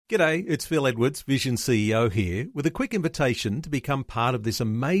G'day, it's Phil Edwards, Vision CEO here, with a quick invitation to become part of this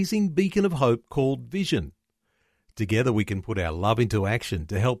amazing beacon of hope called Vision. Together we can put our love into action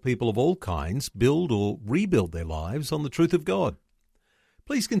to help people of all kinds build or rebuild their lives on the truth of God.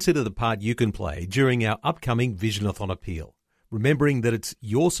 Please consider the part you can play during our upcoming Visionathon appeal, remembering that it's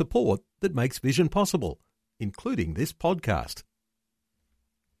your support that makes Vision possible, including this podcast.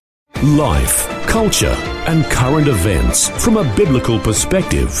 Life, culture and current events from a biblical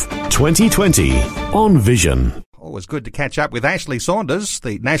perspective. 2020 on Vision. Always good to catch up with Ashley Saunders,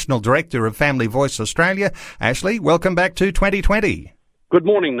 the National Director of Family Voice Australia. Ashley, welcome back to 2020. Good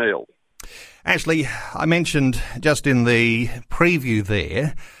morning, Neil. Ashley, I mentioned just in the preview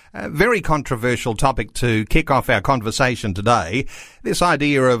there, a very controversial topic to kick off our conversation today, this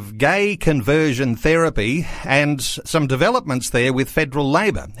idea of gay conversion therapy and some developments there with federal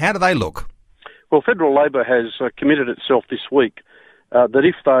Labor. How do they look? Well, federal Labor has committed itself this week that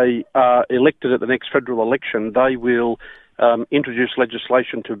if they are elected at the next federal election, they will introduce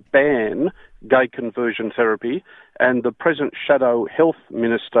legislation to ban gay conversion therapy, and the present Shadow Health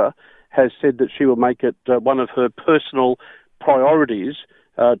Minister has said that she will make it one of her personal priorities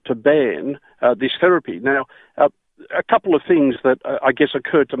to ban this therapy. Now, a couple of things that I guess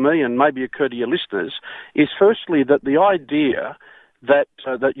occur to me and maybe occur to your listeners is firstly that the idea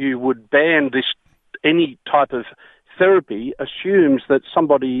that you would ban any type of therapy assumes that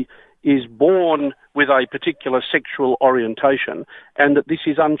somebody is born with a particular sexual orientation and that this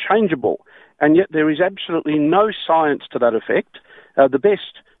is unchangeable. And yet there is absolutely no science to that effect. The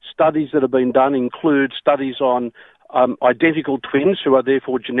best studies that have been done include studies on identical twins who are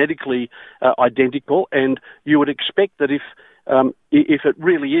therefore genetically identical, and you would expect that if it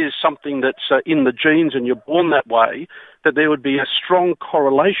really is something that's in the genes and you're born that way, that there would be a strong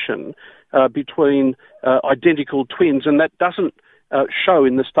correlation between identical twins, and that doesn't show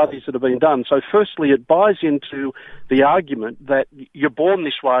in the studies that have been done. So firstly, it buys into the argument that you're born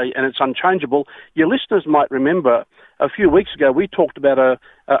this way and it's unchangeable. Your listeners might remember a few weeks ago we talked about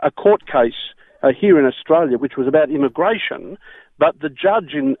a court case here in Australia, which was about immigration, but the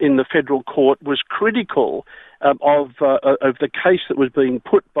judge in the federal court was critical of the case that was being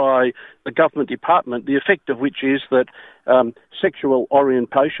put by the government department, the effect of which is that sexual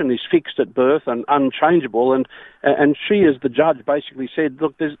orientation is fixed at birth and unchangeable, and she, as the judge, basically said,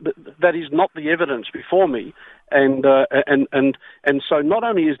 look, that is not the evidence before me, and so not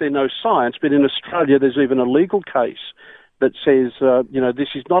only is there no science, but in Australia there's even a legal case that says, this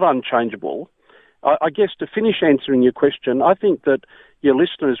is not unchangeable. I guess to finish answering your question, I think that your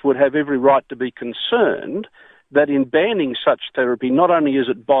listeners would have every right to be concerned that in banning such therapy, not only is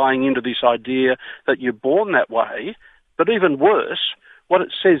it buying into this idea that you're born that way, but even worse, what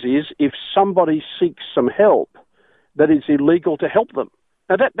it says is if somebody seeks some help, that it's illegal to help them.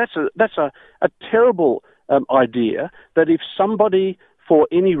 Now that's a terrible idea, that if somebody for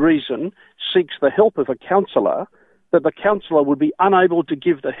any reason seeks the help of a counsellor, that the counsellor would be unable to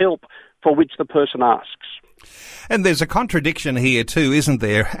give the help for which the person asks. And there's a contradiction here too, isn't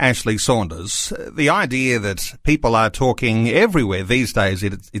there, Ashley Saunders? The idea that people are talking everywhere these days,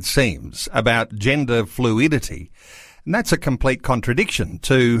 it seems, about gender fluidity. And that's a complete contradiction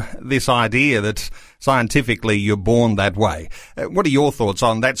to this idea that scientifically you're born that way. What are your thoughts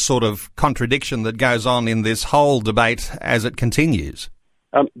on that sort of contradiction that goes on in this whole debate as it continues?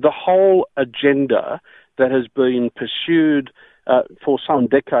 The whole agenda that has been pursued for some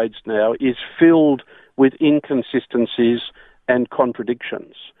decades now is filled with inconsistencies and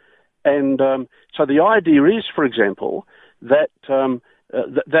contradictions. And so the idea is, for example, that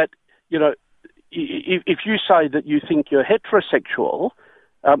if you say that you think you're heterosexual,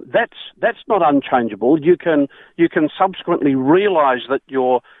 that's not unchangeable. You can subsequently realise that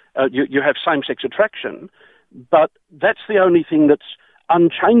you have same-sex attraction, but that's the only thing that's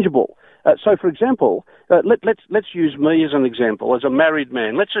unchangeable. So, for example, let's use me as an example, as a married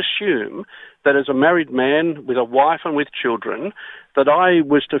man. Let's assume that as a married man with a wife and with children, that I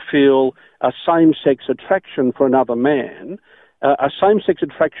was to feel a same-sex attraction for another man, a same-sex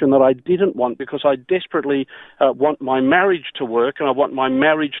attraction that I didn't want because I desperately want my marriage to work and I want my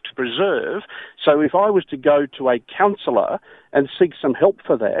marriage to preserve. So if I was to go to a counsellor and seek some help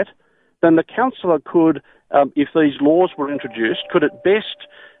for that, then the counsellor could, if these laws were introduced, could at best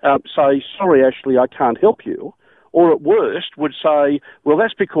say, sorry, Ashley, I can't help you, or at worst would say, well,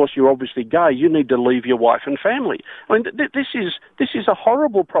 that's because you're obviously gay, you need to leave your wife and family. I mean, this is a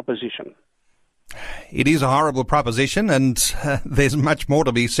horrible proposition. it is a horrible proposition, and there's much more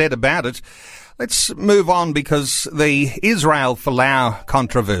to be said about it. Let's move on, because the Israel Folau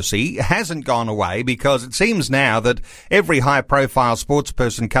controversy hasn't gone away, because it seems now that every high-profile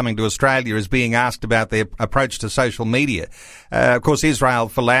sportsperson coming to Australia is being asked about their approach to social media. Of course, Israel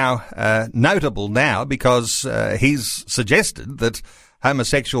Folau, notable now because he's suggested that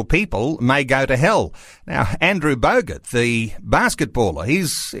homosexual people may go to hell. Now, Andrew Bogut, the basketballer,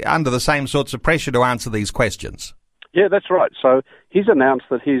 he's under the same sorts of pressure to answer these questions. Yeah, that's right. So he's announced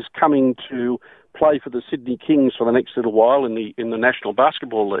that he's coming to play for the Sydney Kings for the next little while in the National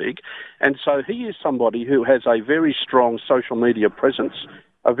Basketball League. And so he is somebody who has a very strong social media presence,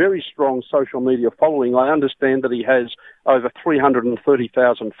 a very strong social media following. I understand that he has over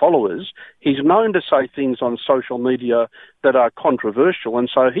 330,000 followers. He's known to say things on social media that are controversial, and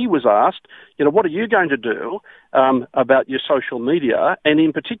so he was asked, what are you going to do about your social media, and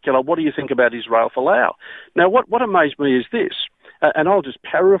in particular, what do you think about Israel Folau? Now, what amazed me is this, and I'll just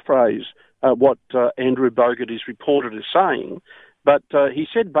paraphrase what Andrew Bogut is reported as saying, but he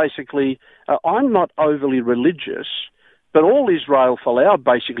said basically, I'm not overly religious, but all Israel Folau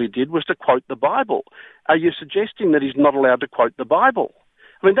basically did was to quote the Bible. Are you suggesting that he's not allowed to quote the Bible?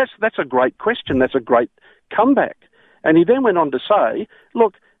 I mean, that's a great question. That's a great comeback. And he then went on to say,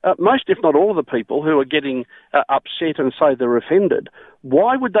 look, most, if not all of the people who are getting upset and say they're offended,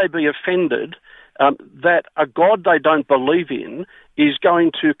 why would they be offended that a God they don't believe in is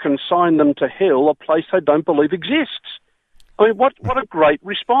going to consign them to hell, a place they don't believe exists? I mean, what a great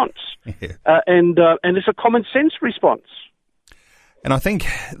response. Yeah. And it's a common sense response. And I think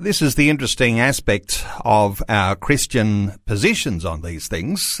this is the interesting aspect of our Christian positions on these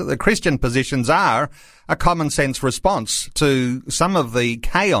things. The Christian positions are a common sense response to some of the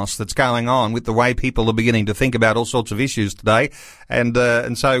chaos that's going on with the way people are beginning to think about all sorts of issues today. And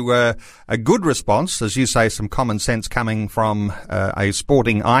so a good response, as you say, some common sense coming from a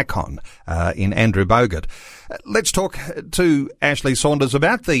sporting icon in Andrew Bogut. Let's talk to Ashley Saunders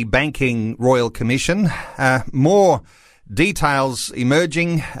about the Banking Royal Commission. More details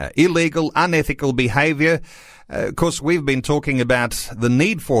emerging, illegal, unethical behaviour. Of course, we've been talking about the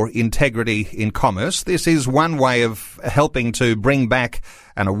need for integrity in commerce. This is one way of helping to bring back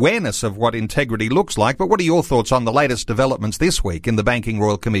an awareness of what integrity looks like. But what are your thoughts on the latest developments this week in the Banking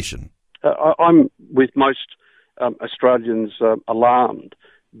Royal Commission? I'm, with most Australians, alarmed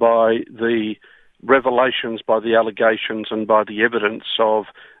by the revelations, by the allegations and by the evidence of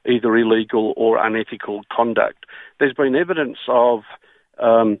either illegal or unethical conduct. There's been evidence of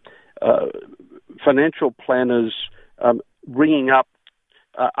financial planners ringing up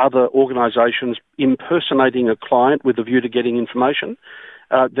other organisations, impersonating a client with a view to getting information.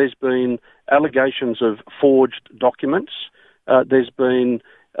 There's been allegations of forged documents. There's been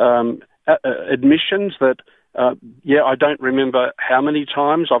admissions that, I don't remember how many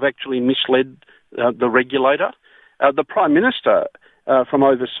times I've actually misled the regulator. The Prime Minister from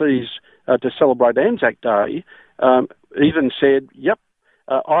overseas to celebrate Anzac Day even said,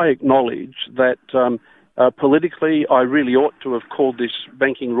 I acknowledge that politically I really ought to have called this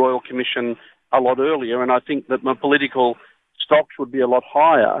Banking Royal Commission a lot earlier, and I think that my political stocks would be a lot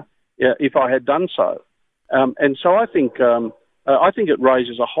higher if I had done so. And so I think it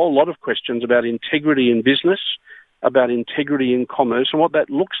raises a whole lot of questions about integrity in business, about integrity in commerce, and what that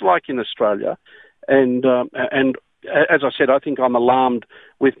looks like in Australia. And as I said, I think I'm alarmed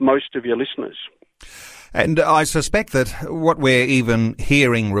with most of your listeners. And I suspect that what we're even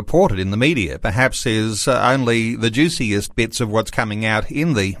hearing reported in the media perhaps is only the juiciest bits of what's coming out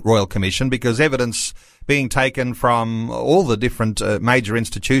in the Royal Commission, because evidence being taken from all the different major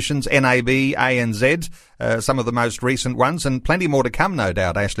institutions, NAB, ANZ, some of the most recent ones, and plenty more to come, no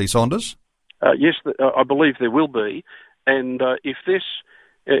doubt, Ashley Saunders. Yes, I believe there will be. And if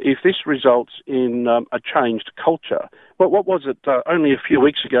this results in a changed culture. But what was it? Only a few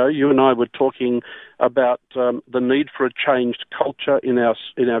weeks ago, you and I were talking about the need for a changed culture in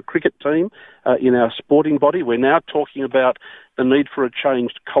our cricket team, in our sporting body. We're now talking about the need for a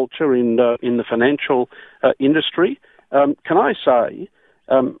changed culture in the financial industry. Can I say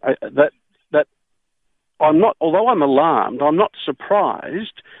that I'm not, although I'm alarmed, I'm not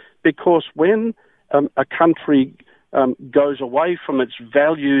surprised, because when a country goes away from its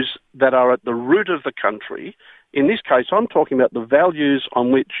values that are at the root of the country. In this case, I'm talking about the values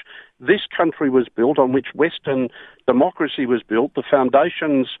on which this country was built, on which Western democracy was built, the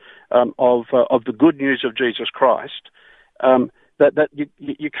foundations of the good news of Jesus Christ, that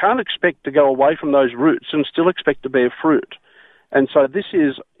you can't expect to go away from those roots and still expect to bear fruit. And so this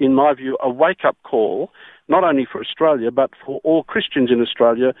is, in my view, a wake-up call, not only for Australia, but for all Christians in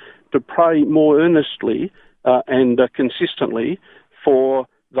Australia to pray more earnestly and consistently for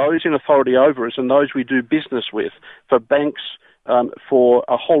those in authority over us and those we do business with, for banks, for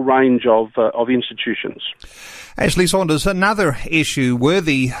a whole range of institutions. Ashley Saunders, another issue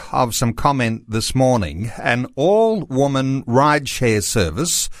worthy of some comment this morning, an all-woman rideshare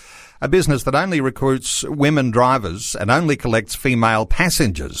service, a business that only recruits women drivers and only collects female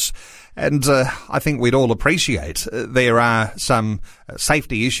passengers. And I think we'd all appreciate there are some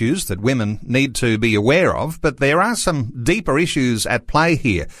safety issues that women need to be aware of, but there are some deeper issues at play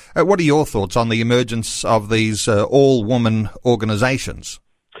here. What are your thoughts on the emergence of these all-woman organisations?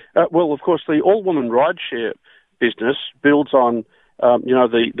 Well, of course, the all-woman rideshare business builds on,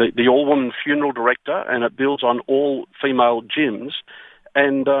 the all-woman funeral director, and it builds on all-female gyms,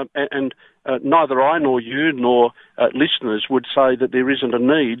 and neither I nor you nor listeners would say that there isn't a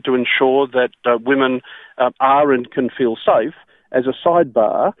need to ensure that women are and can feel safe. As a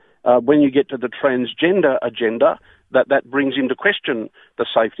sidebar, when you get to the transgender agenda, that brings into question the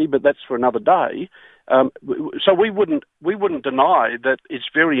safety, but that's for another day. So we wouldn't deny that it's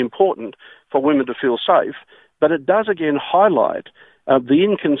very important for women to feel safe, but it does again highlight the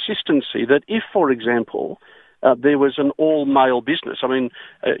inconsistency that if, for example, there was an all-male business. I mean,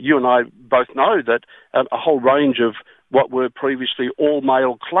 you and I both know that a whole range of what were previously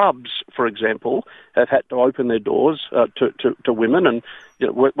all-male clubs, for example, have had to open their doors to women, and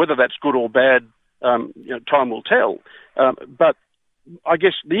whether that's good or bad, time will tell. But I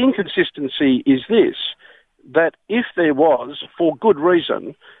guess the inconsistency is this, that if there was, for good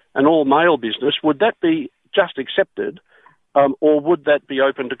reason, an all-male business, would that be just accepted, or would that be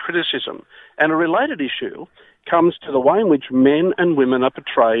open to criticism? And a related issue comes to the way in which men and women are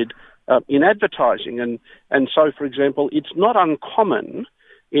portrayed in advertising. And so, for example, it's not uncommon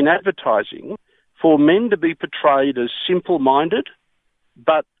in advertising for men to be portrayed as simple-minded,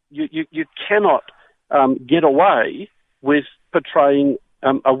 but you cannot get away with portraying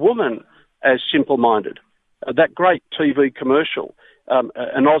a woman as simple-minded. That great TV commercial,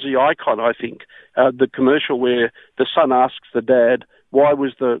 an Aussie icon, I think, the commercial where the son asks the dad, why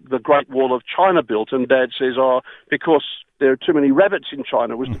was the Great Wall of China built? And Dad says, because there are too many rabbits in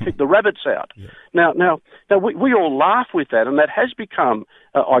China. It was to keep the rabbits out. Yeah. Now, we all laugh with that, and that has become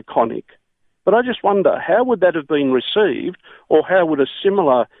iconic. But I just wonder, how would that have been received, or how would a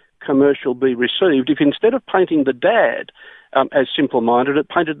similar commercial be received if instead of painting the dad as simple-minded, it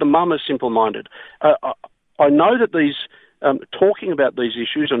painted the mum as simple-minded? I know that these talking about these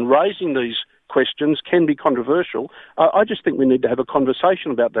issues and raising these questions can be controversial. I just think we need to have a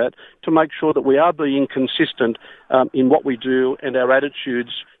conversation about that to make sure that we are being consistent in what we do and our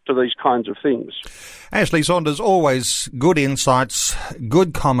attitudes to these kinds of things. Ashley Saunders, always good insights,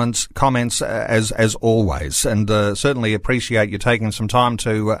 good comments as always, and certainly appreciate you taking some time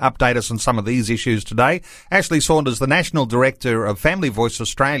to update us on some of these issues today. Ashley Saunders, the National Director of Family Voice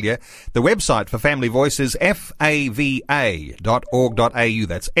Australia. The website for Family Voice is fava.org.au.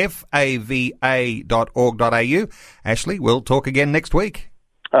 That's fava.org.au. Ashley, we'll talk again next week.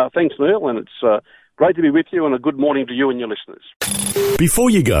 Thanks, Neil, and it's great to be with you, and a good morning to you and your listeners. Before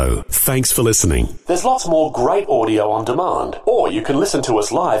you go, thanks for listening. There's lots more great audio on demand, or you can listen to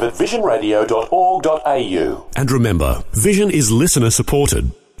us live at visionradio.org.au. And remember, Vision is listener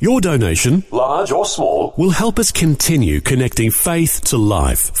supported. Your donation, large or small, will help us continue connecting faith to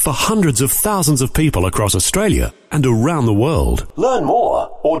life for hundreds of thousands of people across Australia and around the world. Learn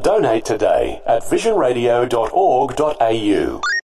more or donate today at visionradio.org.au.